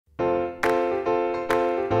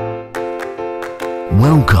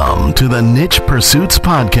Welcome to the Niche Pursuits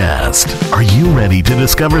Podcast. Are you ready to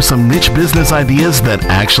discover some niche business ideas that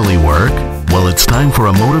actually work? Well, it's time for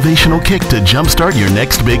a motivational kick to jumpstart your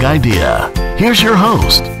next big idea. Here's your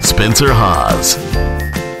host, Spencer Hawes.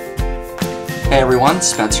 Hey everyone,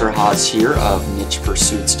 Spencer Hawes here of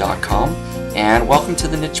nichepursuits.com, and welcome to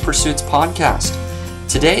the Niche Pursuits Podcast.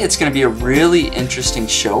 Today it's going to be a really interesting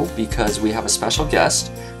show because we have a special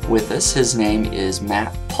guest with us. His name is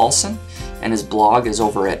Matt Paulson, and his blog is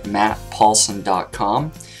over at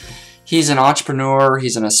mattpaulson.com. He's an entrepreneur,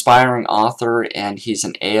 he's an aspiring author, and he's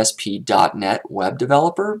an ASP.NET web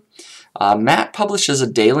developer. Matt publishes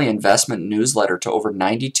a daily investment newsletter to over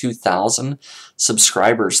 92,000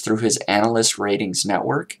 subscribers through his Analyst Ratings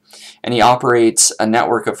network, and he operates a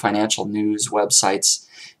network of financial news websites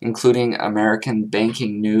including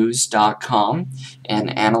AmericanBankingNews.com and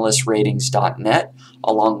AnalystRatings.net,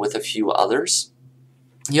 along with a few others.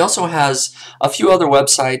 He also has a few other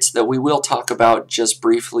websites that we will talk about just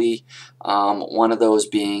briefly, one of those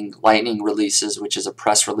being Lightning Releases, which is a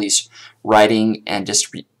press release writing and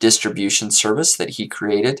distribution service that he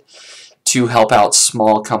created to help out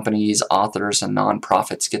small companies, authors, and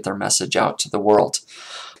nonprofits get their message out to the world.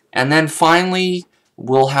 And then finally,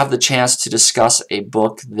 we'll have the chance to discuss a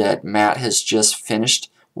book that Matt has just finished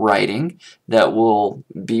writing that will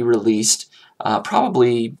be released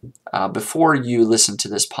probably before you listen to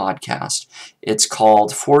this podcast. It's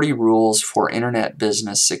called 40 Rules for Internet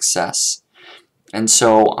Business Success. And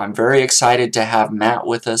so I'm very excited to have Matt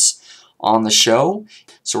with us on the show.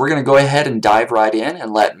 So we're going to go ahead and dive right in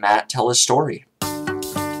and let Matt tell his story.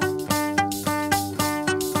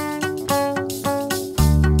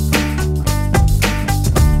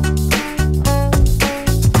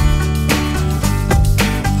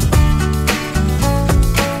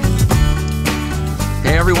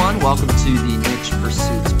 Welcome to the Niche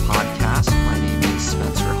Pursuits Podcast. My name is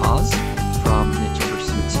Spencer Hawes from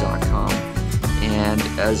nichepursuits.com. And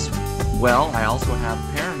as well, I also have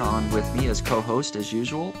Perrin on with me as co-host as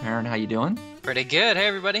usual. Perrin, how you doing? Pretty good. Hey,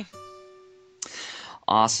 everybody.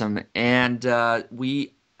 Awesome. And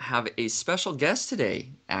we have a special guest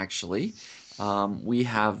today, actually. We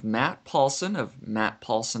have Matt Paulson of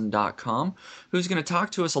mattpaulson.com, who's going to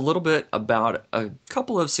talk to us a little bit about a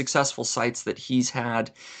couple of successful sites that he's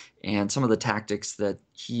had and some of the tactics that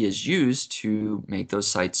he has used to make those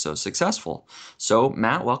sites so successful. So,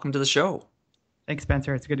 Matt, welcome to the show. Thanks,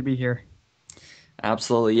 Spencer. It's good to be here.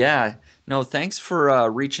 Absolutely, yeah. No, thanks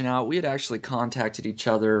for reaching out. We had actually contacted each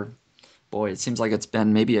other. Boy, it seems like it's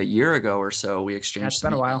been maybe a year ago or so. We exchanged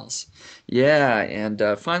some emails. It's been a while. Yeah,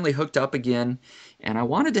 and finally hooked up again. And I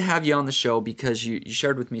wanted to have you on the show because you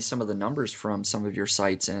shared with me some of the numbers from some of your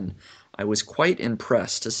sites, and I was quite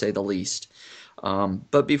impressed, to say the least.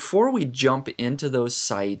 But before we jump into those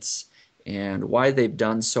sites and why they've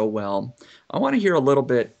done so well, I want to hear a little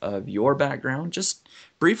bit of your background. Just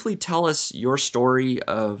briefly tell us your story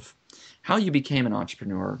of how you became an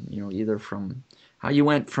entrepreneur, either from how you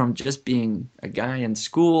went from just being a guy in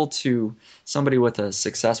school to somebody with a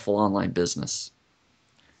successful online business.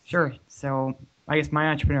 Sure. So I guess my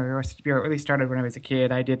entrepreneurial spirit really started when I was a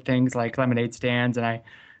kid. I did things like lemonade stands, and I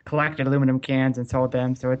collected aluminum cans and sold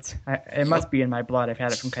them. So it must be in my blood. I've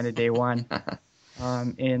had it from kind of day one.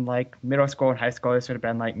 In like middle school and high school, this would have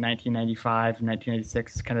been like 1995,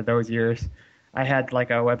 1996, kind of those years. I had like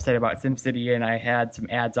a website about SimCity, and I had some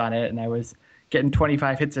ads on it, and I was getting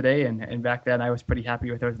 25 hits a day, and back then I was pretty happy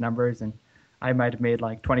with those numbers, and I might have made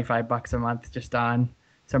like $25 a month just on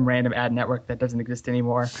some random ad network that doesn't exist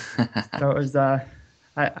anymore. So it was I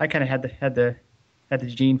kind of had the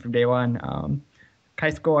gene from day one. High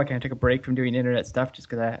school, I kind of took a break from doing internet stuff just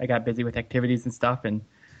because I got busy with activities and stuff. And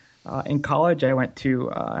in college, I went to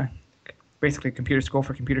basically computer school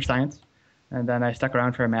for computer science, and then I stuck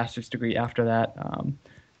around for a master's degree after that.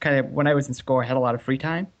 Kind of when I was in school, I had a lot of free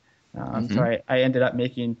time. So I ended up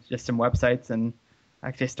making just some websites, and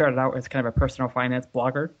actually I started out as kind of a personal finance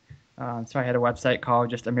blogger. So I had a website called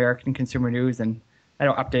just American Consumer News, and I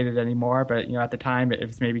don't update it anymore, but at the time it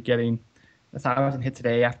was maybe getting 1,000 hits a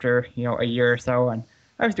day after a year or so, and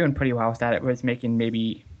I was doing pretty well with that. It was making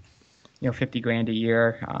maybe $50,000 a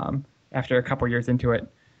year after a couple years into it.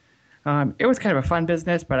 It was kind of a fun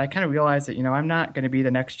business, but I kind of realized that I'm not going to be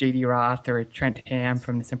the next J.D. Roth or Trent Ham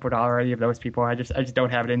from the Simple Dollar or any of those people. I just don't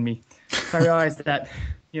have it in me. So I realized that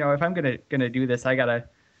if I'm gonna do this, I gotta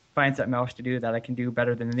find something else to do that I can do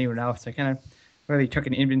better than anyone else. So I kind of really took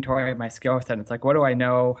an inventory of my skill set. And it's like, what do I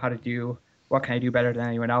know how to do? What can I do better than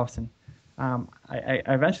anyone else? And I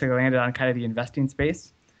eventually landed on kind of the investing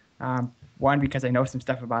space. One, because I know some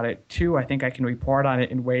stuff about it. Two, I think I can report on it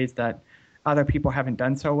in ways that other people haven't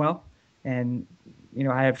done so well. And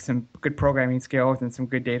I have some good programming skills and some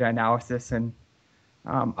good data analysis and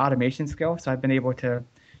automation skills. So I've been able to,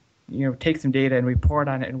 take some data and report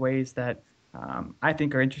on it in ways that I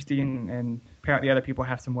think are interesting, and apparently other people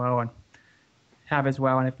have as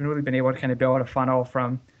well. And I've really been able to kind of build a funnel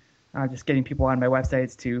from just getting people on my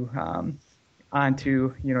websites to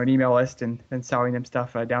onto an email list and then selling them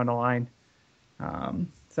stuff down the line.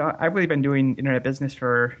 So I've really been doing internet business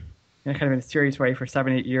for kind of in a serious way for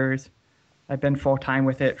 7-8 years. I've been full time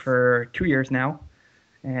with it for 2 years now,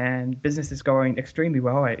 and business is going extremely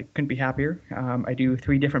well. I couldn't be happier. I do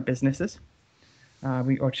 3 different businesses.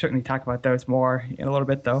 We will certainly talk about those more in a little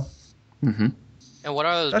bit, though. Mm-hmm. And what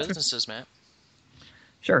are those businesses, Matt?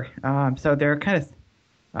 Sure. So there are kind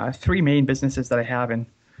of 3 main businesses that I have, and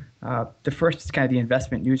the first is kind of the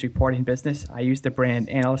investment news reporting business. I use the brand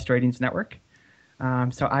Analyst Ratings Network.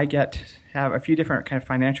 So I have a few different kind of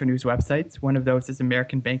financial news websites. One of those is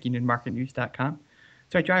AmericanBankingAndMarketNews.com.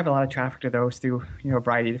 So I drive a lot of traffic to those through a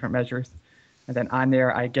variety of different measures. And then on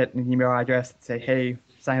there, I get an email address that say, hey,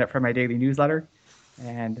 sign up for my daily newsletter.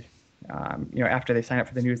 And after they sign up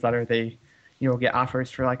for the newsletter, they get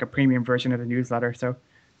offers for like a premium version of the newsletter. So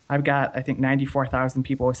I've got, I think, 94,000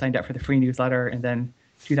 people who signed up for the free newsletter, and then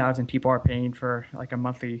 2,000 people are paying for like a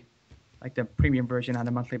monthly, like the premium version on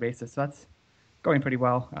a monthly basis. So that's going pretty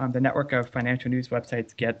well. The network of financial news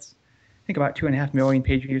websites gets, I think, about 2.5 million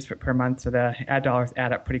page views per month, so the ad dollars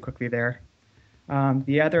add up pretty quickly there.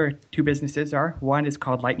 The other 2 businesses are, one is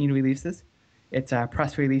called Lightning Releases. It's a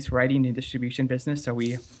press release writing and distribution business, so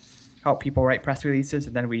we help people write press releases,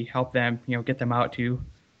 and then we help them, get them out to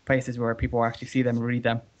places where people actually see them and read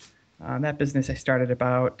them. That business I started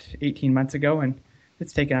about 18 months ago, and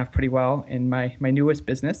it's taken off pretty well. And my newest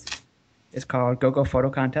business is called GoGo Photo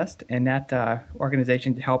Contest, and that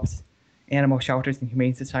organization helps animal shelters and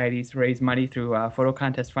humane societies raise money through photo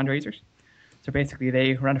contest fundraisers. So basically,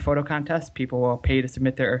 they run a photo contest. People will pay to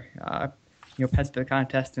submit their pets to the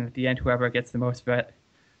contest, and at the end, whoever gets the most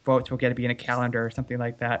votes will get to be in a calendar or something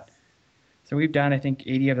like that. So we've done, I think,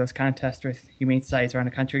 80 of those contests with humane societies around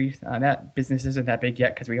the country. That business isn't that big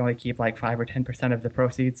yet because we only keep like 5 or 10% of the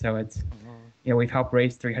proceeds. So it's, we've helped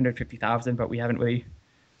raise $350,000, but we haven't really,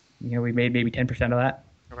 we made maybe 10% of that.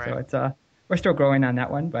 Right. So it's we're still growing on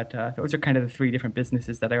that one, but those are kind of the 3 different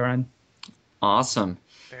businesses that I run. Awesome.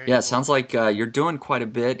 Very cool. It sounds like you're doing quite a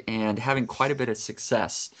bit and having quite a bit of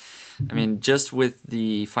success. I mean, just with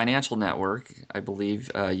the financial network, I believe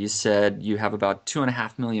you said you have about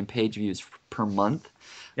 2.5 million page views per month.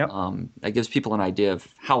 Yep. That gives people an idea of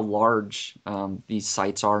how large these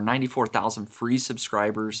sites are. 94,000 free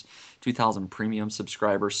subscribers, 2,000 premium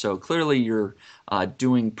subscribers. So clearly you're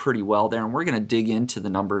doing pretty well there. And we're going to dig into the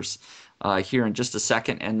numbers here in just a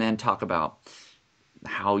second, and then talk about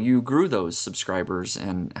how you grew those subscribers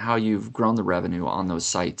and how you've grown the revenue on those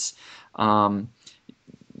sites.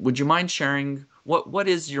 Would you mind sharing what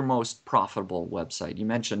is your most profitable website? You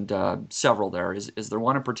mentioned several there. Is there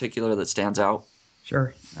one in particular that stands out?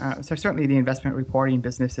 Sure. So certainly the investment reporting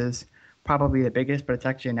business is probably the biggest, but it's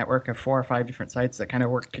actually a network of 4 or 5 different sites that kind of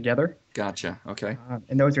work together. Gotcha. Okay.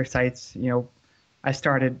 And those are sites, I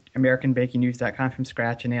started AmericanBankingNews.com from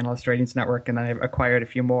scratch and Analyst Ratings Network, and I've acquired a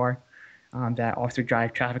few more that also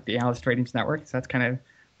drive traffic to the Analyst Ratings Network. So that's kind of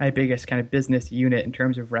my biggest kind of business unit in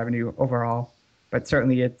terms of revenue overall. But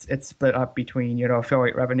certainly it's split up between,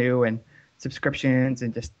 affiliate revenue and subscriptions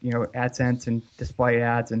and just, AdSense and display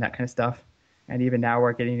ads and that kind of stuff. And even now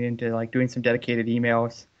we're getting into like doing some dedicated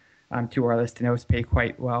emails to our list, and those pay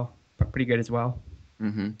quite well, pretty good as well.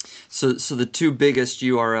 Mm-hmm. So the 2 biggest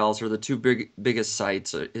URLs or the 2 biggest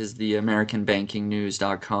sites is the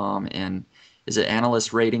AmericanBankingNews.com and is it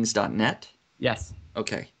AnalystRatings.net? Yes.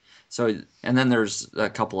 Okay. So, and then there's a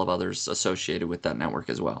couple of others associated with that network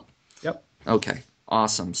as well. Yep. Okay.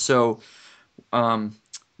 Awesome. So, now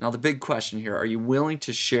the big question here, are you willing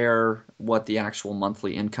to share what the actual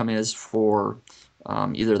monthly income is for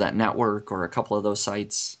either that network or a couple of those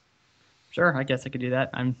sites? Sure. I guess I could do that.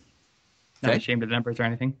 I'm not ashamed of the numbers or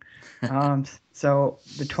anything. So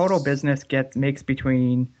the total business makes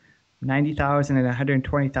between $90,000 and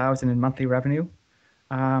 $120,000 in monthly revenue.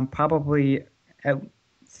 Probably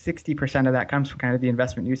 60% of that comes from kind of the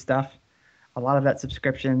investment news stuff. A lot of that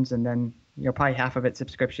subscriptions, and then probably half of it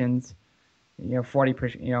subscriptions.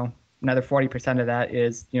 40%. Another 40% of that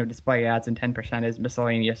is display ads, and 10% is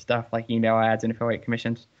miscellaneous stuff like email ads and affiliate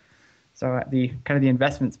commissions. So the kind of the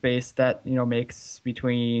investment space that makes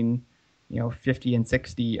between 50 and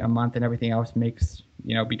 60 a month, and everything else makes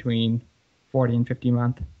between 40 and 50 a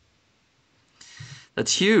month.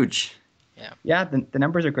 That's huge. Yeah, the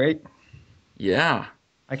numbers are great. Yeah.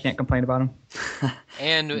 I can't complain about them.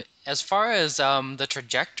 And as far as the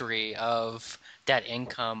trajectory of that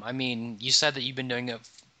income, I mean, you said that you've been doing it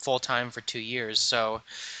full time for 2 years. So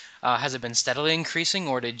has it been steadily increasing,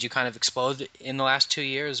 or did you kind of explode in the last 2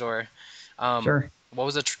 years, or Sure. what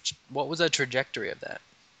was the trajectory of that?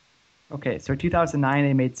 Okay, so 2009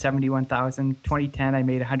 I made 71,000. 2010 I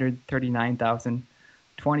made 139,000.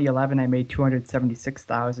 2011 I made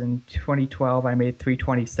 276,000. 2012 I made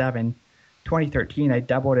 327. 2013 I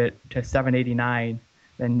doubled it to 789.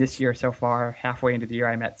 Then this year so far, halfway into the year,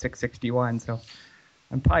 I'm at 661. So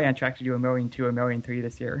I'm probably on track to do 1,200,000, 1,300,000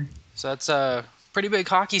 this year. So that's a pretty big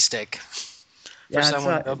hockey stick for Yeah, it's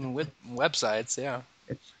someone building with websites. Yeah.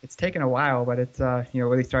 it's taken a while, but it's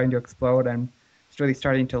really starting to explode. I'm just really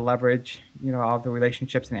starting to leverage all the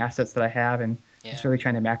relationships and assets that I have, and just Yeah. really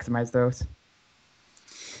trying to maximize those.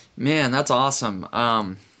 Man, that's awesome.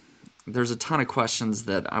 There's a ton of questions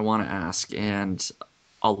that I want to ask, and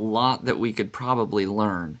a lot that we could probably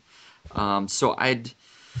learn. So I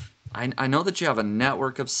know that you have a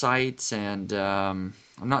network of sites, and I'm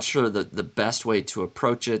not sure the best way to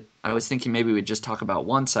approach it. I was thinking maybe we'd just talk about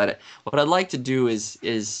one site. What I'd like to do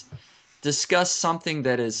is discuss something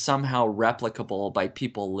that is somehow replicable by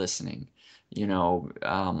people listening. We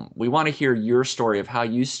want to hear your story of how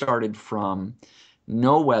you started from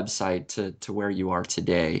no website to where you are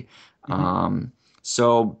today.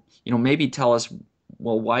 So, maybe tell us,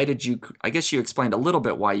 well, why did you, I guess you explained a little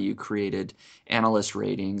bit why you created Analyst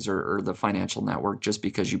Ratings or the Financial Network, just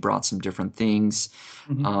because you brought some different things.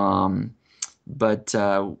 Mhm. But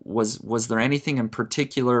was there anything in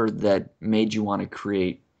particular that made you want to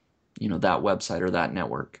create, that website or that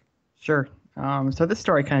network? Sure. So this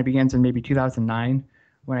story kind of begins in maybe 2009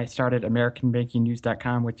 when I started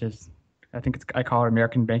AmericanBankingNews.com, which is, I call it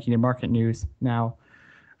American Banking and Market News now.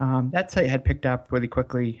 That site had picked up really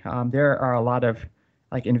quickly. There are a lot of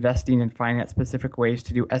like investing and finance specific ways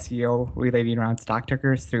to do SEO relating around stock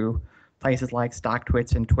tickers through places like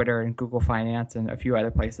StockTwits and Twitter and Google Finance and a few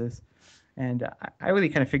other places. And I really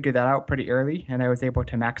kind of figured that out pretty early, and I was able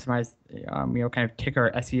to maximize, kind of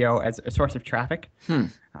ticker SEO as a source of traffic.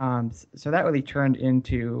 So that really turned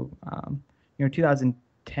into,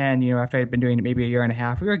 2010. After I'd been doing it maybe a year and a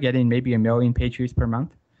half, we were getting maybe 1,000,000 page views per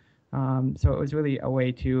month. So it was really a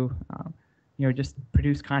way to, just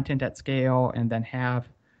produce content at scale and then have,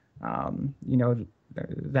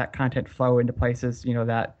 that content flow into places,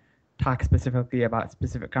 that talk specifically about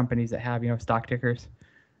specific companies that have, stock tickers.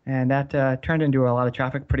 And that turned into a lot of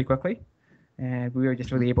traffic pretty quickly. And we were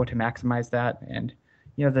just really able to maximize that. And,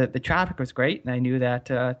 the traffic was great. And I knew that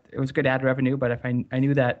it was good ad revenue. But if I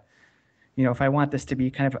knew that, if I want this to be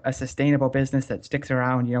kind of a sustainable business that sticks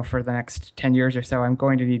around, for the next 10 years or so, I'm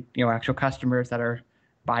going to need, actual customers that are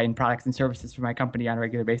buying products and services from my company on a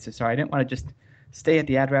regular basis. So I didn't want to just stay at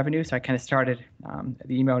the ad revenue. So I kind of started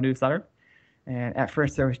the email newsletter. And at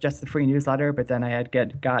first there was just the free newsletter, but then I had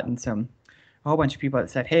gotten a whole bunch of people that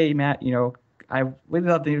said, "Hey, Matt, I really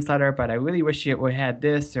love the newsletter, but I really wish it would had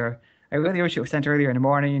this, or I really wish it was sent earlier in the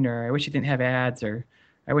morning, or I wish it didn't have ads, or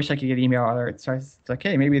I wish I could get email alerts." So I was like,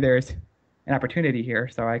 "Hey, maybe there's an opportunity here."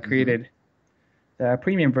 So I created the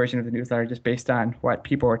premium version of the newsletter just based on what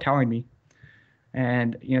people were telling me.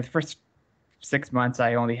 And the first 6 months,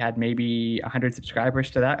 I only had maybe 100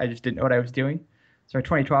 subscribers to that. I just didn't know what I was doing. So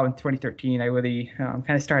 2012 and 2013, I really kind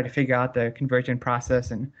of started to figure out the conversion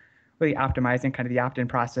process and really optimizing kind of the opt-in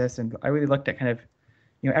process. And I really looked at kind of,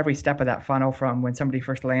 every step of that funnel from when somebody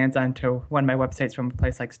first lands onto one of my websites from a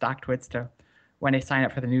place like StockTwits to when they sign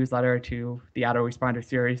up for the newsletter to the autoresponder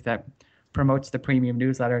series that promotes the premium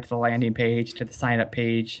newsletter to the landing page to the sign-up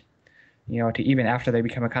page, to even after they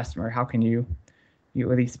become a customer. How can you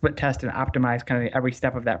really split test and optimize kind of every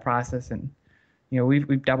step of that process? And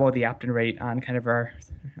we've doubled the opt-in rate on kind of our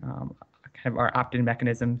opt-in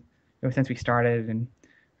mechanism since we started, and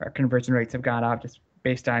our conversion rates have gone up just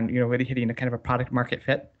based on really hitting a kind of a product market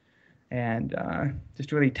fit, and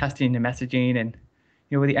just really testing the messaging and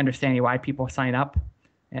really understanding why people sign up.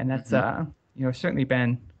 And that's certainly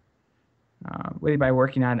been really by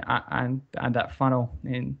working on that funnel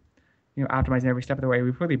and optimizing every step of the way,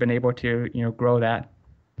 we've really been able to grow that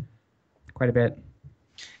quite a bit.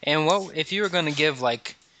 And what if you were going to give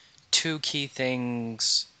like two key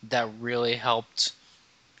things that really helped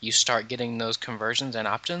you start getting those conversions and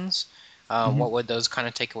opt-ins, what would those kind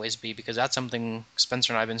of takeaways be? Because that's something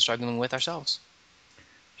Spencer and I have been struggling with ourselves.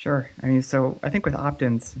 Sure. I mean, so I think with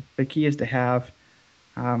opt-ins, the key is to have,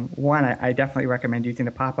 one, I definitely recommend using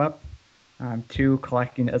a pop-up. Two,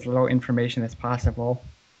 collecting as little information as possible.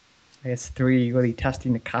 I guess three, really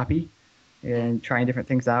testing the copy and trying different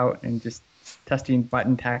things out and just testing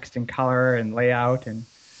button text and color and layout and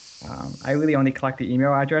I really only collect the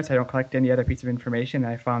email address. I don't collect any other piece of information.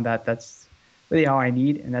 I found that that's really all I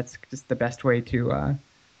need, and that's just the best way to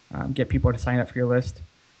get people to sign up for your list.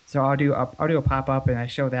 So I'll do a pop up, and I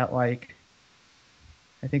show that like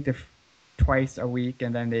I think they're twice a week,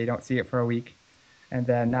 and then they don't see it for a week. And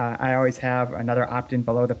then I always have another opt-in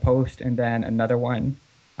below the post, and then another one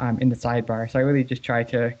in the sidebar. So I really just try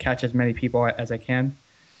to catch as many people as I can,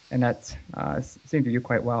 and that's seemed to do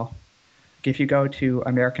quite well. If you go to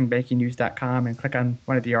AmericanBankingNews.com and click on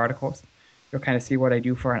one of the articles, you'll kind of see what I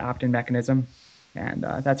do for an opt-in mechanism, and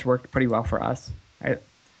that's worked pretty well for us.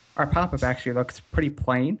 Our pop-up actually looks pretty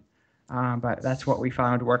plain, but that's what we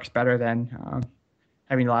found works better than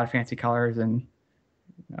having a lot of fancy colors and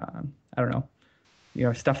I don't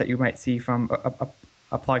know, stuff that you might see from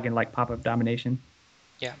a plugin like Pop-Up Domination.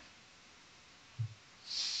 Yeah.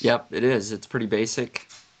 Yep, it is. It's pretty basic.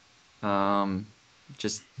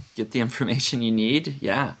 Just get the information you need.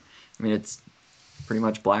 Yeah. I mean, it's pretty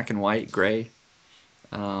much black and white, gray.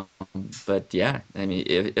 But yeah, I mean,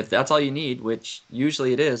 if that's all you need, which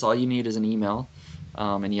usually it is, all you need is an email,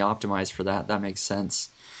 and you optimize for that. That makes sense.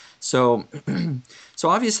 So, so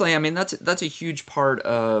obviously, I mean, that's a huge part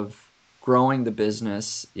of growing the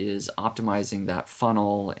business is optimizing that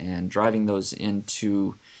funnel and driving those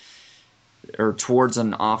into or towards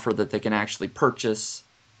an offer that they can actually purchase,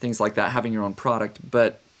 things like that, having your own product.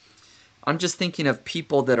 But I'm just thinking of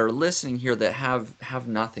people that are listening here that have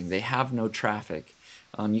nothing. They have no traffic.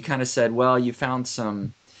 You kind of said, well, you found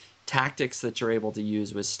some tactics that you're able to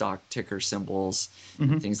use with stock ticker symbols,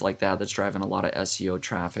 and things like that, that's driving a lot of SEO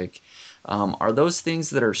traffic. Are those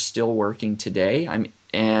things that are still working today?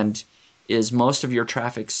 And is most of your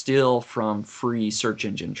traffic still from free search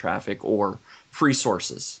engine traffic or free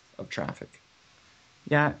sources of traffic?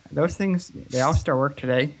 Yeah, those things, they all still work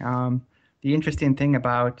today. The interesting thing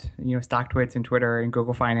about StockTwits and Twitter and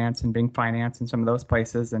Google Finance and Bing Finance and some of those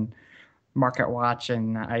places and MarketWatch,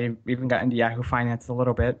 and I even got into Yahoo Finance a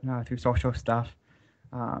little bit through social stuff.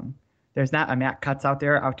 There's not a Matt Cutts out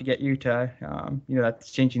there out to get you to, that's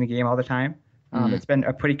changing the game all the time. It's been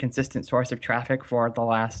a pretty consistent source of traffic for the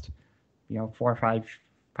last,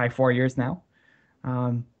 4 years now.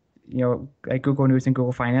 Like Google News and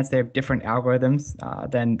Google Finance, they have different algorithms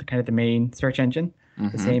than kind of the main search engine.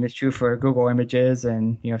 The same is true for Google Images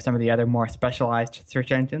and some of the other more specialized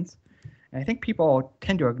search engines. And I think people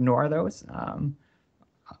tend to ignore those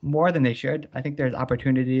more than they should. I think there's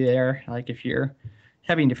opportunity there. Like if you're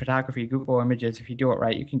having the photography, Google Images, if you do it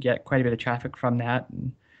right, you can get quite a bit of traffic from that.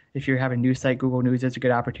 And if you have a news site, Google News is a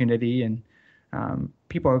good opportunity. And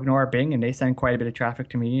people ignore Bing, and they send quite a bit of traffic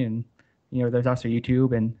to me. And there's also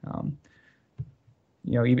YouTube, and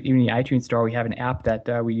even the iTunes Store, we have an app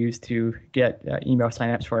that we use to get email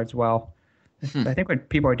signups for as well. I think when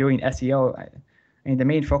people are doing SEO, I mean, the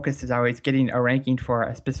main focus is always getting a ranking for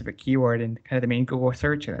a specific keyword in kind of the main Google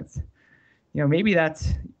search. And it's, maybe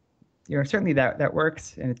that's, certainly that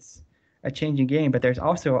works, and it's a changing game. But there's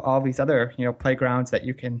also all these other, playgrounds that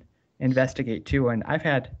you can investigate too. And I've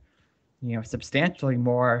had, substantially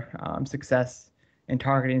more success in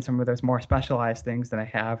targeting some of those more specialized things than I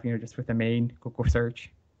have, just with the main Google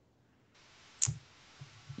search.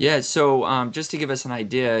 Yeah. So just to give us an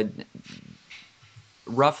idea,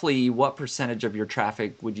 roughly what percentage of your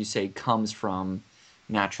traffic would you say comes from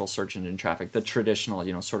natural search engine traffic, the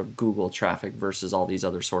traditional, sort of Google traffic versus all these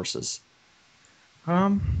other sources?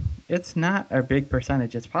 It's not a big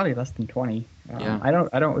percentage. It's probably less than 20. Yeah.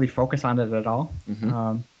 I don't really focus on it at all.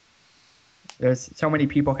 There's so many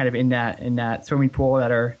people kind of in that swimming pool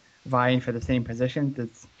that are vying for the same position.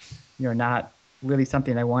 That's not really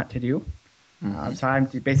something I want to do. So I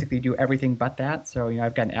basically do everything but that. So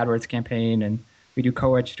I've got an AdWords campaign, and we do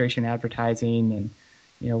co-registration advertising,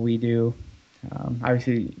 and we do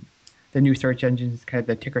obviously the new search engines, kind of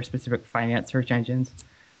the ticker specific finance search engines.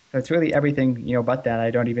 So it's really everything but that.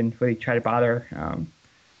 I don't even really try to bother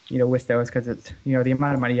with those, because it's the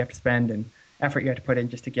amount of money you have to spend and effort you have to put in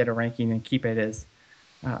just to get a ranking and keep it is.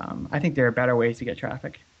 I think there are better ways to get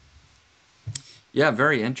traffic. Yeah,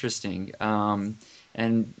 very interesting.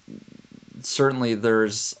 And certainly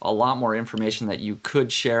there's a lot more information that you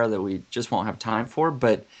could share that we just won't have time for,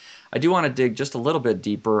 but I do want to dig just a little bit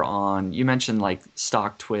deeper on, you mentioned like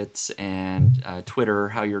StockTwits and Twitter,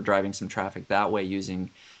 how you're driving some traffic that way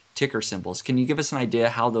using ticker symbols. Can you give us an idea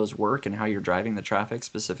how those work and how you're driving the traffic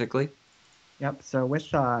specifically? Yep. So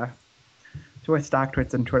with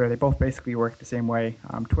StockTwits and Twitter, they both basically work the same way.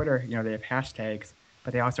 Twitter, they have hashtags,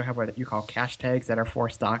 but they also have what you call cash tags that are for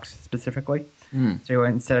stocks specifically. So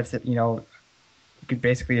instead of, you could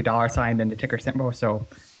basically $, then the ticker symbol. So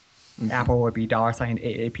Apple would be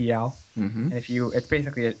 $AAPL. And it's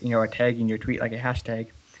basically a tag in your tweet, like a hashtag.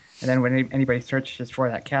 And then when anybody searches for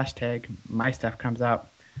that hashtag, my stuff comes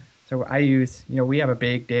up. So I use, we have a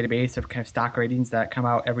big database of kind of stock ratings that come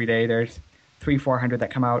out every day. There's 300-400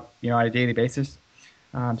 that come out, on a daily basis.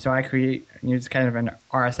 So I create just kind of an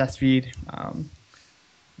RSS feed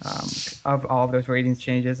of all of those ratings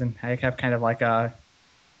changes, and I have kind of like a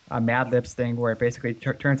Mad Libs thing where it basically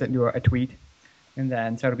turns it into a tweet. And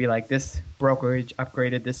then so it'll be like, this brokerage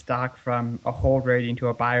upgraded this stock from a hold rating to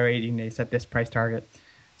a buy rating. They set this price target.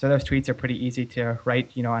 So those tweets are pretty easy to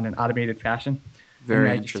write, on an automated fashion. Very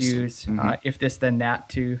and interesting. I just use if this then that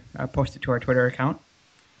to post it to our Twitter account.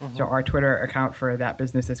 So our Twitter account for that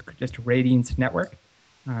business is just Ratings Network.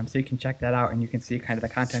 So you can check that out, and you can see kind of the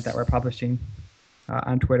content that we're publishing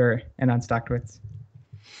on Twitter and on StockTwits.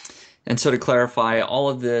 And so to clarify, all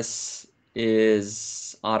of this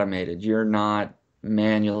is automated. You're not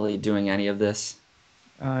manually doing any of this?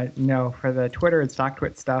 No, for the Twitter and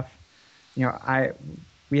StockTwit stuff,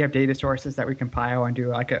 we have data sources that we compile and do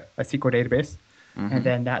like a SQL database, and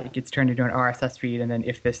then that gets turned into an RSS feed, and then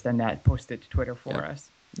if this, then that, post it to Twitter for us.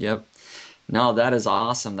 Yep. No, that is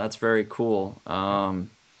awesome. That's very cool.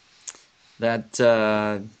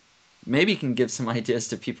 That maybe can give some ideas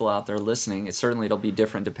to people out there listening. It'll be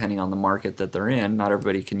different depending on the market that they're in. Not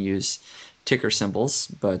everybody can use ticker symbols,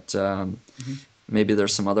 but maybe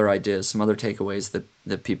there's some other ideas, some other takeaways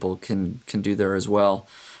that people can do there as well.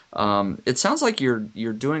 It sounds like you're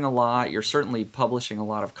doing a lot. You're certainly publishing a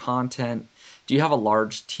lot of content. Do you have a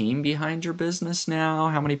large team behind your business now?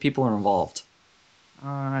 How many people are involved?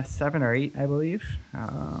 7 or 8, I believe.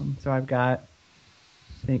 So I've got,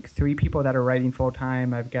 I think, 3 people that are writing full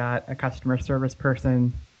time. I've got a customer service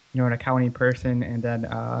person, an accounting person, and then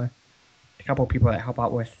a couple of people that help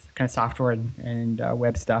out with kind of software and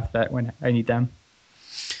web stuff that when I need them.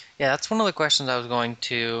 Yeah, that's one of the questions I was going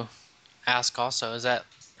to ask also, is that,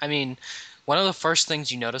 one of the first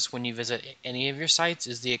things you notice when you visit any of your sites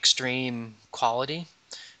is the extreme quality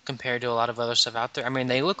compared to a lot of other stuff out there.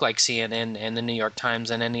 They look like CNN and the New York Times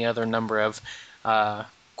and any other number of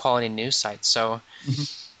quality news sites. So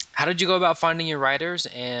how did you go about finding your writers,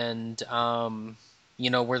 and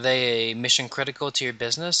were they mission critical to your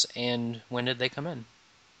business, and when did they come in?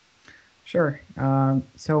 Sure.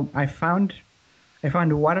 So I found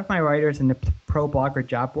one of my writers in the Pro Blogger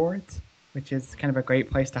job boards, which is kind of a great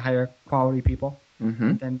place to hire quality people.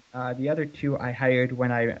 And then the other 2 I hired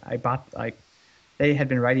when I bought, they had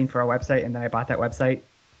been writing for our website, and then I bought that website,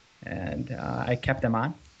 and I kept them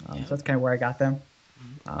on. So that's kind of where I got them.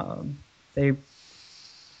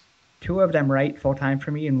 2 of them write full time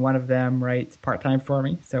for me, and one of them writes part time for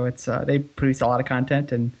me. So it's they produce a lot of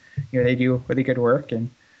content, and they do really good work. And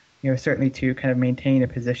certainly to kind of maintain a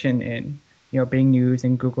position in Bing News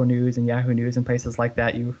and Google News and Yahoo News and places like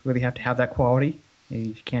that, you really have to have that quality.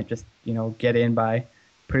 You can't just get in by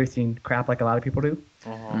producing crap like a lot of people do.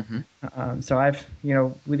 So I've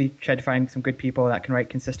really tried to find some good people that can write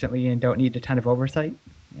consistently and don't need a ton of oversight,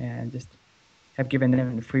 and just have given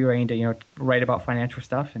them free rein to write about financial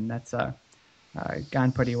stuff, and that's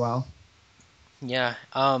gone pretty well. Yeah.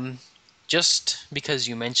 Just because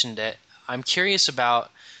you mentioned it, I'm curious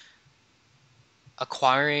about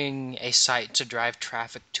acquiring a site to drive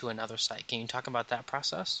traffic to another site. Can you talk about that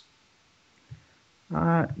process?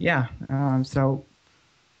 Yeah. So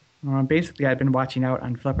basically, I've been watching out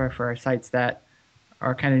on Flipper for sites that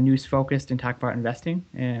are kind of news focused and talk about investing,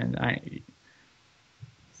 and I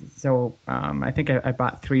think I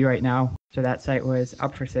bought 3 right now. So that site was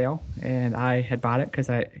up for sale, and I had bought it because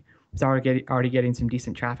I was already getting some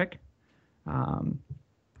decent traffic.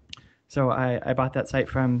 So I bought that site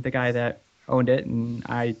from the guy that owned it, and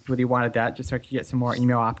I really wanted that just so I could get some more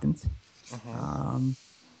email opt-ins.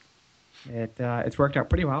 It's worked out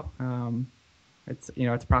pretty well. It's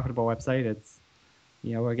a profitable website. It's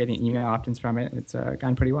we're getting email opt-ins from it. It's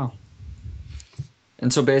gone pretty well.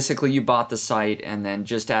 And so basically you bought the site and then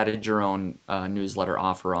just added your own newsletter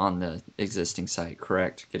offer on the existing site,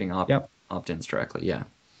 correct? Getting opt-ins directly, yeah.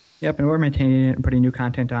 Yep, and we're maintaining it and putting new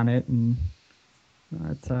content on it, and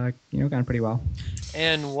it's gone pretty well.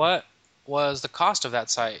 And what was the cost of that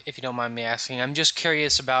site, if you don't mind me asking? I'm just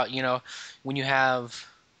curious about, when you have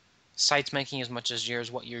sites making as much as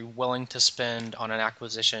yours, what you're willing to spend on an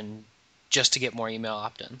acquisition just to get more email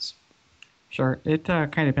opt-ins. Sure. It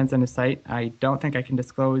kind of depends on the site. I don't think I can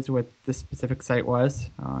disclose what this specific site was,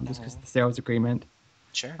 just because of the sales agreement.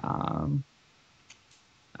 Sure.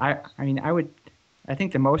 I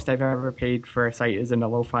think the most I've ever paid for a site is in the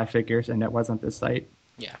low 5 figures, and it wasn't this site.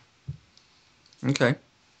 Yeah. Okay.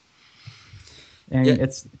 And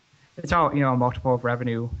it's all, a multiple of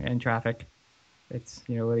revenue and traffic. It's,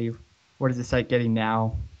 really, what is the site getting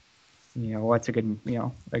now? What's a good,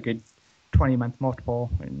 a good 20-month multiple,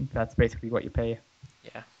 and that's basically what you pay.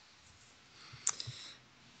 Yeah.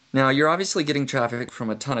 Now, you're obviously getting traffic from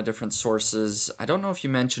a ton of different sources. I don't know if you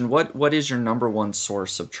mentioned, what is your number one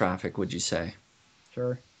source of traffic, would you say?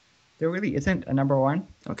 Sure. There really isn't a number one.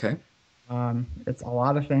 Okay. It's a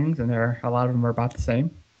lot of things, and a lot of them are about the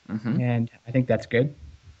same. Mm-hmm. And I think that's good.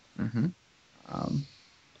 Mm-hmm.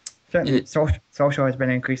 Certainly, social has been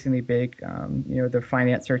increasingly big. The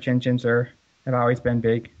finance search engines have always been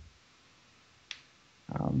big.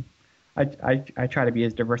 I try to be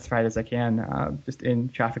as diversified as I can, just in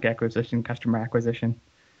traffic acquisition, customer acquisition.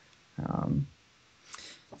 I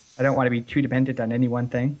don't want to be too dependent on any one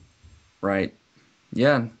thing. Right.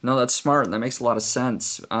 Yeah, no, that's smart. That makes a lot of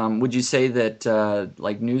sense. Would you say that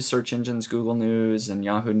like news search engines, Google News and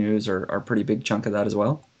Yahoo News are a pretty big chunk of that as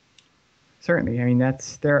well? Certainly. I mean,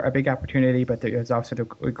 they're a big opportunity, but there's also the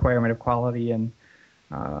requirement of quality and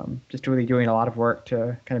just really doing a lot of work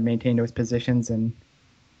to kind of maintain those positions. And,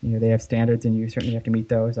 they have standards, and you certainly have to meet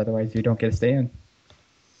those. Otherwise, you don't get a stay in.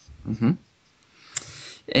 Mm-hmm.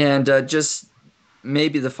 And just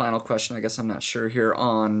maybe the final question, I guess I'm not sure here,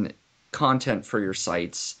 on content for your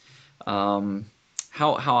sites. How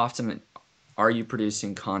often are you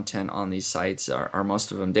producing content on these sites? Are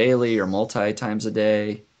most of them daily or multi times a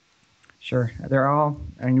day? Sure.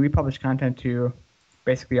 We publish content to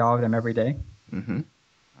basically all of them every day. Mm-hmm.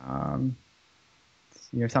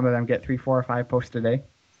 Some of them get 3, 4, or 5 posts a day,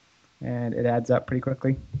 and it adds up pretty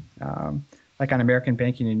quickly. Like on American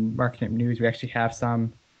Banking and Market News, we actually have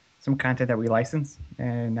some content that we license,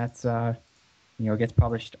 and that's gets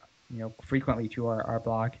published frequently to our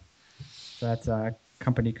blog. So that's a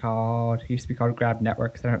company used to be called Grab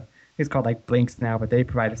Networks. It's called like Blinks now, but they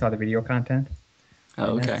provide us all the video content.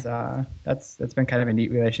 Oh, okay. That's been kind of a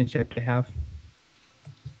neat relationship to have.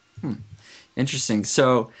 Interesting.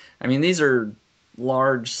 So, I mean, these are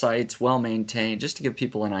large sites, well maintained. Just to give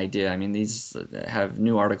people an idea, I mean, these have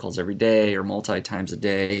new articles every day or multi times a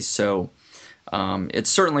day. So, it's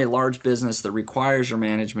certainly a large business that requires your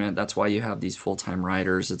management. That's why you have these full-time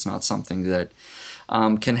writers. It's not something that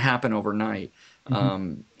can happen overnight.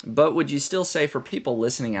 Mm-hmm. But would you still say, for people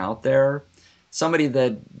listening out there, somebody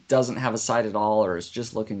that doesn't have a site at all or is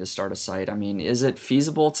just looking to start a site, I mean, is it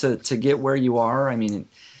feasible to get where you are? I mean,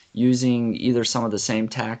 using either some of the same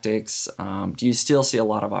tactics, do you still see a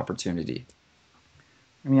lot of opportunity?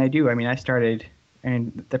 I mean, I do. I mean, I started,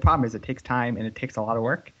 and the problem is it takes time and it takes a lot of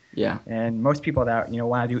work. Yeah. And most people that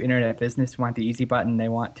want to do internet business want the easy button. They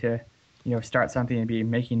want to start something and be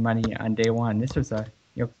making money on day one. This was a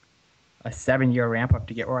 7-year ramp up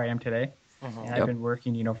to get where I am today. Mm-hmm. And I've been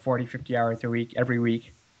working 40, 50 hours a week every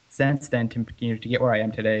week since then to get where I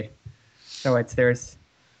am today. So it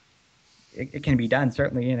can be done,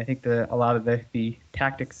 certainly, and I think a lot of the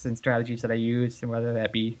tactics and strategies that I use, and whether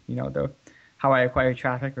that be how I acquire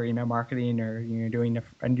traffic or email marketing or doing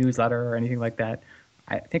a newsletter or anything like that,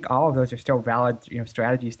 I think all of those are still valid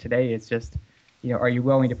strategies today. It's just are you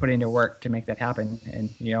willing to put in the work to make that happen? And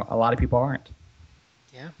a lot of people aren't.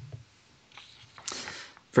 Yeah.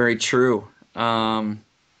 Very true. Are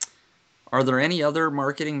there any other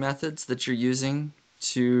marketing methods that you're using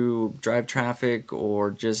to drive traffic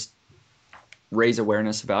or just raise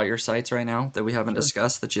awareness about your sites right now that we haven't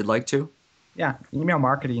discussed that you'd like to? Yeah, email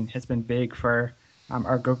marketing has been big for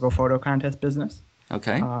our Google Photo Contest business.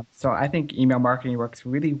 Okay. So I think email marketing works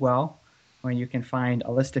really well when you can find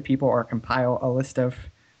a list of people or compile a list of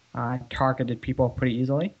targeted people pretty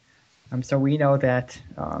easily. So we know that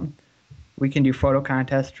we can do photo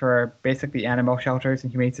contests for basically animal shelters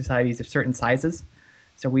and humane societies of certain sizes.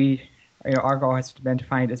 So our goal has been to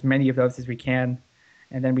find as many of those as we can,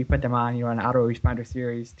 and then we put them on an autoresponder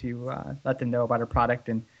series to let them know about our product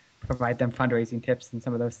and provide them fundraising tips and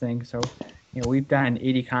some of those things. So we've done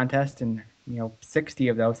 80 contests, and 60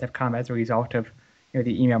 of those have come as a result of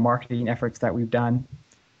the email marketing efforts that we've done.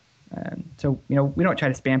 And so we don't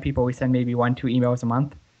try to spam people. We send maybe 1-2 emails a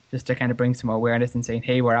month just to kind of bring some awareness and saying,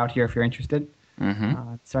 hey, we're out here if you're interested.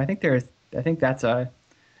 Mm-hmm. So I think it's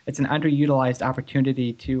an underutilized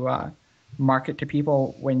opportunity to market to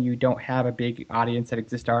people when you don't have a big audience that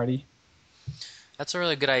exists already. That's a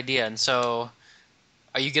really good idea. And so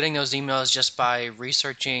are you getting those emails just by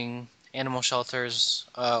researching animal shelters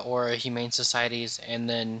or humane societies and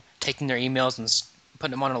then taking their emails and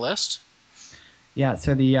putting them on a list? Yeah,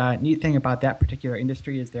 so the neat thing about that particular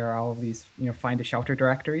industry is there are all of these, find a shelter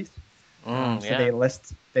directories. So they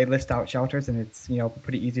list out shelters, and it's,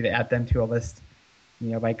 pretty easy to add them to a list,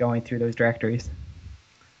 by going through those directories.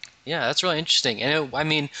 Yeah, that's really interesting. And I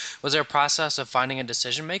mean, was there a process of finding a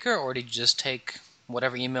decision maker, or did you just take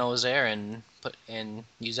whatever email was there and put and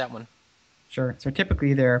use that one? Sure. So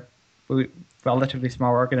typically they're relatively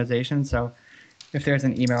small organizations. So if there's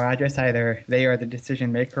an email address, either they are the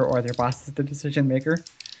decision maker or their boss is the decision maker.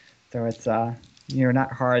 So it's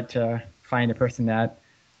not hard to find a person that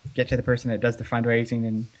get to the person that does the fundraising.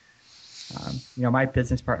 And my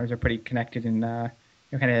business partners are pretty connected in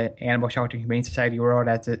kind of animal shelter humane society world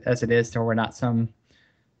as it is. So we're not some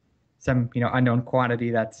unknown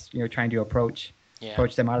quantity that's trying to approach Yeah.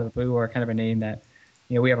 them out of the blue, or kind of a name that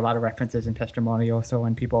we have a lot of references and testimonials. So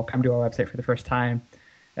when people come to our website for the first time,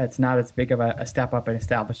 it's not as big of a step up in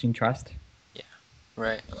establishing trust. Yeah.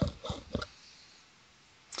 Right.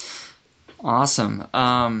 Awesome.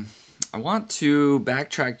 I want to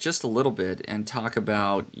backtrack just a little bit and talk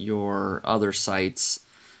about your other sites,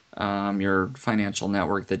 your financial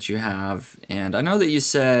network that you have. And I know that you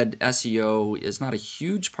said SEO is not a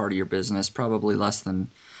huge part of your business, probably less than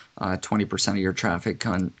 20% of your traffic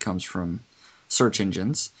comes from search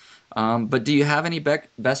engines. But do you have any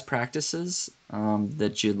best practices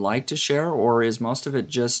that you'd like to share, or is most of it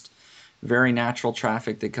just very natural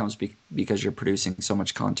traffic that comes because you're producing so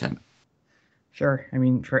much content? Sure. I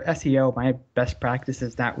mean, for SEO, my best practice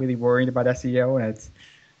is not really worrying about SEO, and it's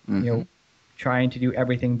Mm-hmm. trying to do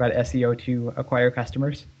everything but SEO to acquire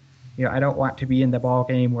customers. I don't want to be in the ball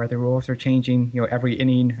game where the rules are changing, every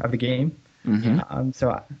inning of the game. Mm-hmm.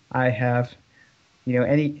 So I have,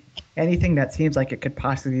 anything that seems like it could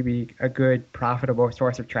possibly be a good, profitable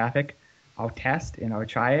source of traffic, I'll test and I'll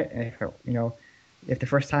try it. And if the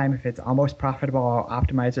first time, if it's almost profitable, I'll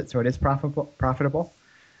optimize it so it is profitable.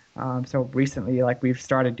 So recently, like we've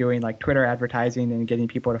started doing like Twitter advertising and getting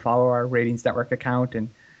people to follow our Ratings Network account, and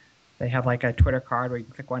they have like a Twitter card where you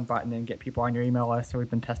can click one button and get people on your email list. So we've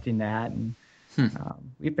been testing that, and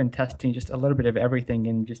we've been testing just a little bit of everything.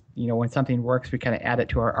 And just when something works, we kind of add it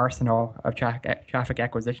to our arsenal of traffic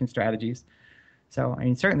acquisition strategies. So I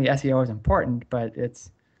mean, certainly SEO is important, but it's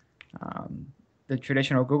the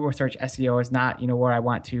traditional Google search SEO is not where I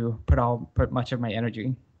want to put much of my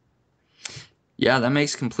energy. Yeah, that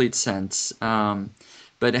makes complete sense.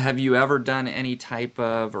 But have you ever done any type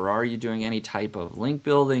of, or are you doing any type of link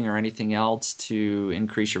building or anything else to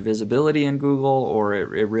increase your visibility in Google, or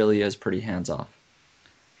it really is pretty hands-off?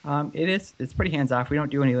 It's pretty hands off. We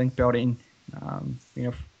don't do any link building,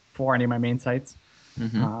 for any of my main sites.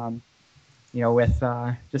 Mm-hmm. With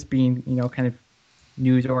just being kind of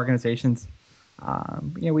news organizations,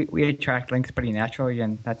 we attract links pretty naturally,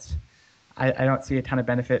 and I don't see a ton of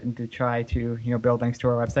benefit in to try to build links to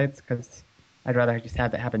our websites, because I'd rather just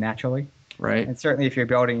have that happen naturally. Right. And certainly if you're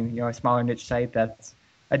building a smaller niche site, that's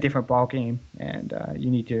a different ball game, and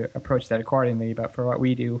you need to approach that accordingly. But for what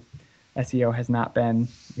we do, SEO has not been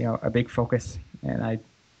a big focus, and I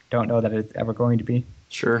don't know that it's ever going to be.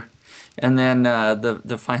 Sure. And then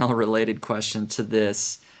the final related question to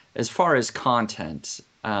this, as far as content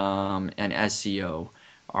and SEO,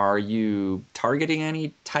 are you targeting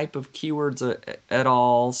any type of keywords at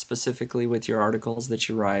all specifically with your articles that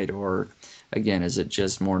you write, or again, is it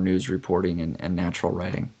just more news reporting and natural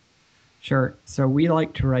writing? Sure. So we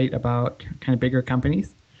like to write about kind of bigger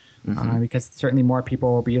companies, because certainly more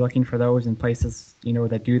people will be looking for those in places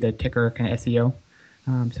that do the ticker kind of SEO.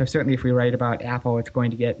 So certainly if we write about Apple, it's going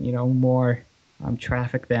to get more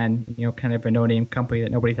traffic than kind of a no-name company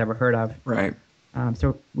that nobody's ever heard of. Right.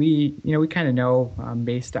 So we kind of know,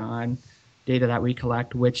 based on data that we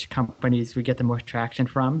collect, which companies we get the most traction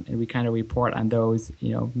from, and we kind of report on those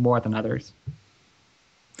more than others.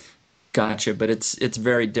 Gotcha, but it's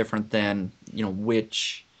very different than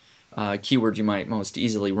which keyword you might most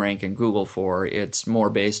easily rank in Google for. It's more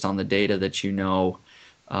based on the data that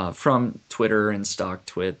from Twitter and stock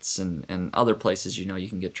twits and other places you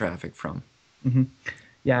can get traffic from. Mm-hmm.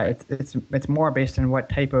 Yeah, it's more based on what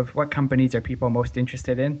companies are people most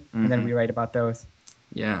interested in, and then we write about those.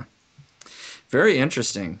 Yeah, very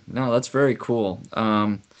interesting. No, that's very cool.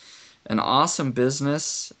 An awesome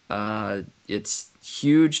business. It's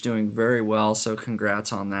huge, doing very well. So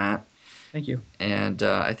congrats on that. Thank you. And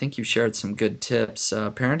I think you shared some good tips.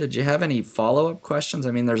 Perrin, did you have any follow-up questions?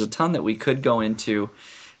 I mean, there's a ton that we could go into,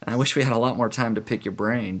 and I wish we had a lot more time to pick your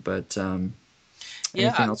brain. But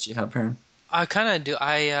anything else you have, Perrin? I kind of do.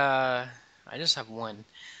 I just have one.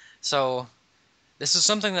 So this is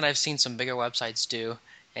something that I've seen some bigger websites do,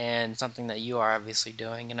 and something that you are obviously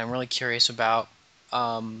doing, and I'm really curious about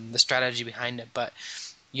the strategy behind it. But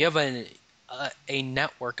you have a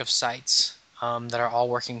network of sites that are all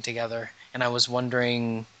working together, and I was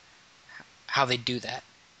wondering how they do that,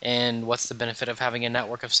 and what's the benefit of having a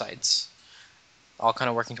network of sites. all kind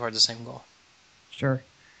of working towards the same goal. Sure.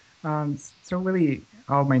 So really,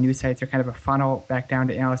 all of my news sites are kind of a funnel back down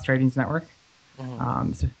to Analyst Ratings Network.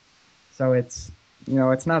 So it's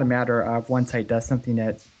it's not a matter of one site does something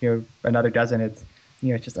that another doesn't. It's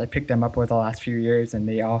it's just I picked them up over the last few years, and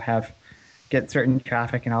they all get certain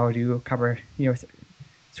traffic, and all do cover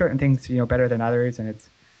certain things better than others, and it's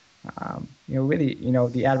really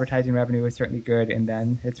the advertising revenue is certainly good, and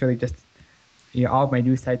then it's really just all of my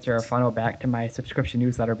news sites are a funnel back to my subscription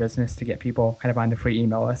newsletter business to get people kind of on the free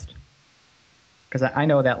email list. Because I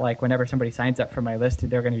know that like whenever somebody signs up for my list,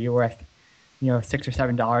 they're going to be worth $6 or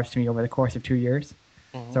 $7 to me over the course of 2 years.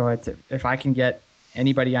 So it's if I can get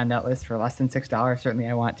anybody on that list for less than $6, certainly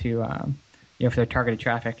I want to for their targeted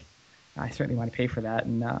traffic, I certainly want to pay for that.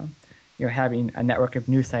 And having a network of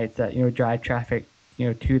news sites that drive traffic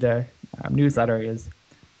to the newsletter is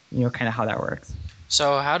kind of how that works.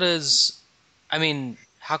 So how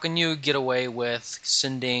can you get away with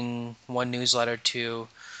sending one newsletter to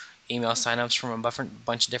email signups from a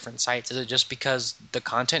bunch of different sites? Is it just because the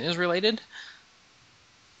content is related?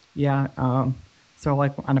 Yeah. So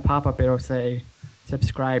like on a pop-up, it'll say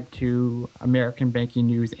subscribe to American Banking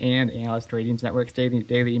News and Analyst Ratings Network's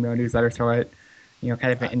daily email newsletter. So it,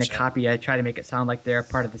 kind of in the copy, I try to make it sound like they're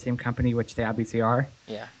part of the same company, which they obviously are.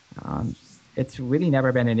 Yeah. It's really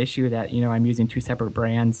never been an issue that I'm using two separate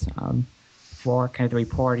brands for kind of the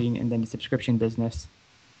reporting and then the subscription business.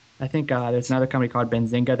 I think there's another company called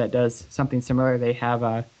Benzinga that does something similar. They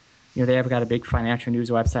have they have got a big financial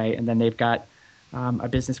news website, and then they've got a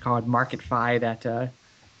business called MarketFi that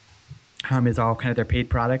is all kind of their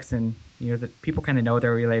paid products, and the people kind of know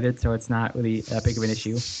they're related, so it's not really that big of an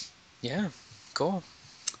issue. Yeah, cool.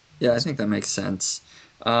 Yeah, I think that makes sense.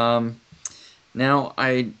 Now,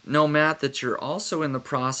 I know, Matt, that you're also in the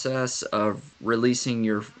process of releasing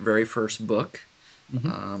your very first book.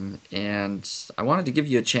 And I wanted to give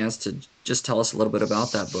you a chance to just tell us a little bit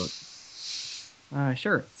about that book.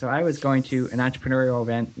 Sure. So I was going to an entrepreneurial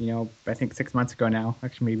event, I think 6 months ago now,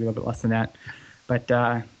 actually maybe a little bit less than that.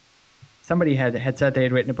 But somebody had said they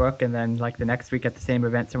had written a book, and then like the next week at the same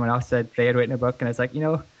event, someone else said they had written a book, and I was like,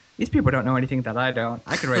 these people don't know anything that I don't.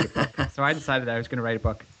 I could write a book. So I decided I was going to write a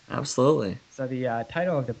book. Absolutely. So the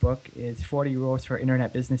title of the book is 40 Rules for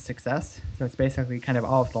Internet Business Success. So it's basically kind of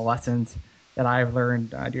all of the lessons that I've learned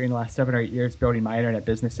during the last 7 or 8 years building my internet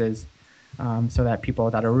businesses, so that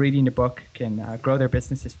people that are reading the book can grow their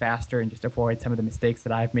businesses faster and just avoid some of the mistakes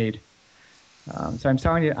that I've made. So I'm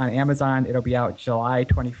selling it on Amazon. It'll be out July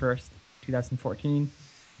 21st, 2014.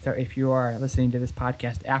 So if you are listening to this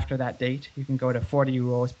podcast after that date, you can go to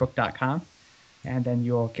 40rulesbook.com, and then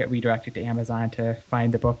you'll get redirected to Amazon to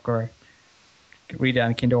find the book or read it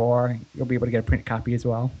on Kindle, or you'll be able to get a print copy as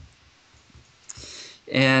well.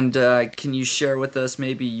 And can you share with us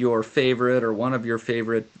maybe your favorite or one of your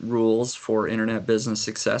favorite rules for internet business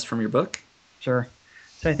success from your book? Sure.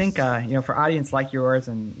 So I think for audience like yours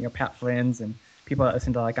and Pat Flynn's and people that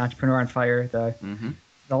listen to like Entrepreneur on Fire,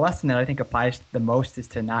 the lesson that I think applies the most is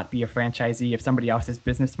to not be a franchisee of somebody else's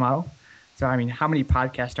business model. So I mean, how many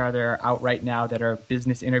podcasts are there out right now that are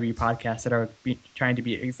business interview podcasts that are trying to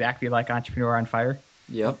be exactly like Entrepreneur on Fire?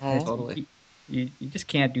 Yep, totally. You just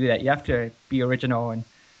can't do that. You have to be original and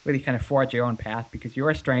really kind of forge your own path, because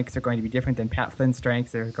your strengths are going to be different than Pat Flynn's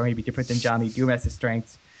strengths. They're going to be different than John Lee Dumas's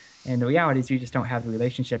strengths. And the reality is you just don't have the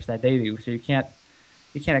relationships that they do. So you can't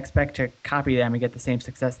expect to copy them and get the same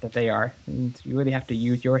success that they are. And you really have to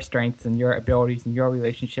use your strengths and your abilities and your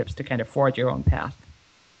relationships to kind of forge your own path.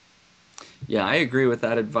 Yeah, I agree with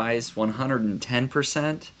that advice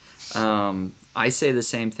 110%. I say the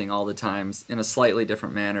same thing all the time in a slightly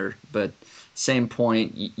different manner, but same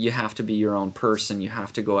point. You have to be your own person. You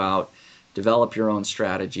have to go out, develop your own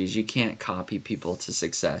strategies. You can't copy people to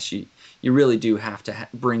success. You really do have to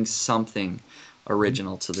bring something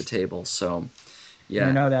original to the table. So, yeah.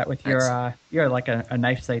 You know that with you're like a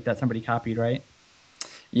knife site that somebody copied, right?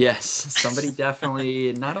 Yes, somebody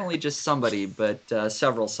definitely, not only just somebody, but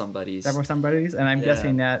several somebodies. Several somebodies, and I'm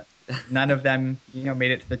guessing that none of them,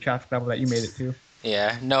 made it to the traffic level that you made it to.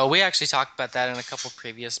 Yeah, no, we actually talked about that in a couple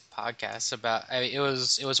previous podcasts.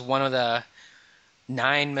 It was one of the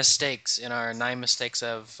 9 mistakes in our 9 mistakes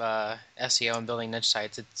of SEO and building niche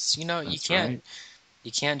sites. It's you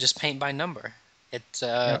can't just paint by number.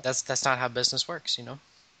 That's not how business works.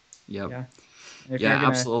 Yep. Yeah,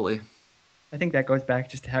 absolutely. I think that goes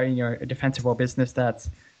back just to having a defensible business that's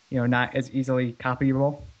not as easily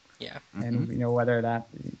copyable. Yeah. And whether that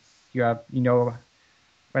you have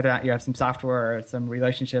whether or not you have some software or some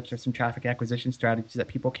relationships or some traffic acquisition strategies that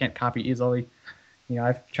people can't copy easily.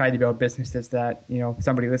 I've tried to build businesses that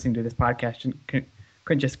somebody listening to this podcast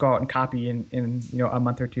couldn't just go out and copy in a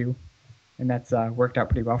month or two, and that's worked out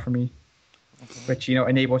pretty well for me, which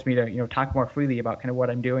enables me to talk more freely about kind of what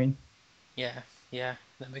I'm doing. Yeah,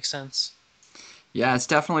 that makes sense. Yeah, it's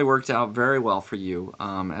definitely worked out very well for you,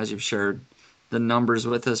 as you've shared the numbers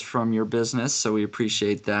with us from your business, so we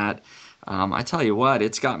appreciate that. I tell you what,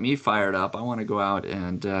 it's got me fired up. I want to go out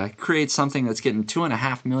and create something that's getting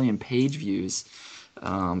 2.5 million page views.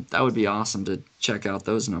 That would be awesome to check out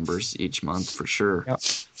those numbers each month for sure. Yep.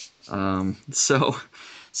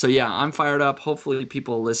 So yeah, I'm fired up. Hopefully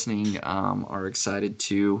people listening are excited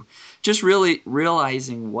to just really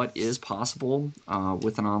realizing what is possible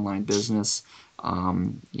with an online business.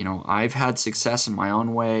 I've had success in my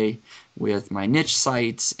own way with my niche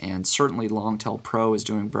sites, and certainly Longtail Pro is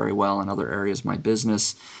doing very well in other areas of my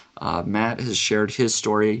business. Matt has shared his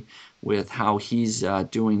story with how he's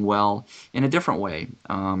doing well in a different way.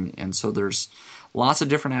 And so there's lots of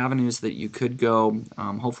different avenues that you could go.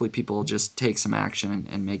 Hopefully people just take some action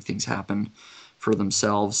and make things happen for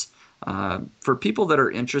themselves. For people that are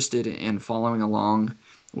interested in following along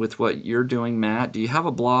with what you're doing, Matt, do you have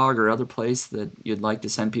a blog or other place that you'd like to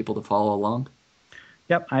send people to follow along?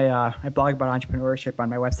 Yep, I blog about entrepreneurship on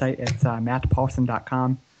my website. It's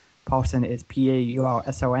mattpaulson.com. Paulson is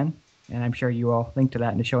Paulson, and I'm sure you will link to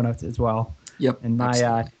that in the show notes as well. Yep. And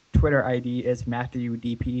my Twitter ID is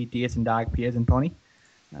MatthewDP, D as in dog, P as in pony.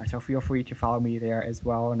 So feel free to follow me there as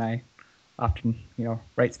well, and I often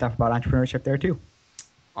write stuff about entrepreneurship there too.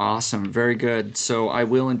 Awesome. Very good. So I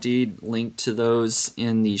will indeed link to those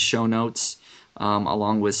in the show notes,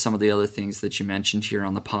 along with some of the other things that you mentioned here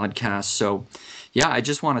on the podcast. So yeah, I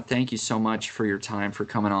just want to thank you so much for your time, for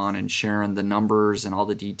coming on and sharing the numbers and all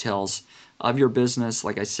the details of your business.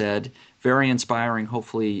 Like I said, very inspiring,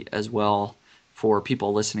 hopefully as well for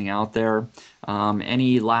people listening out there.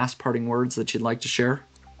 Any last parting words that you'd like to share?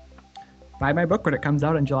 Buy my book when it comes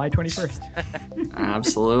out on July 21st.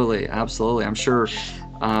 Absolutely. I'm sure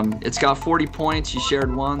it's got 40 points. You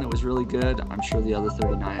shared one that was really good. I'm sure the other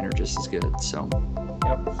 39 are just as good. So,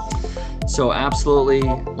 Yep. So absolutely,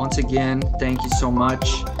 once again, thank you so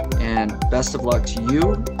much, and best of luck to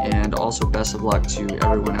you, and also best of luck to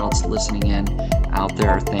everyone else listening in out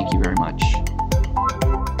there. Thank you very much.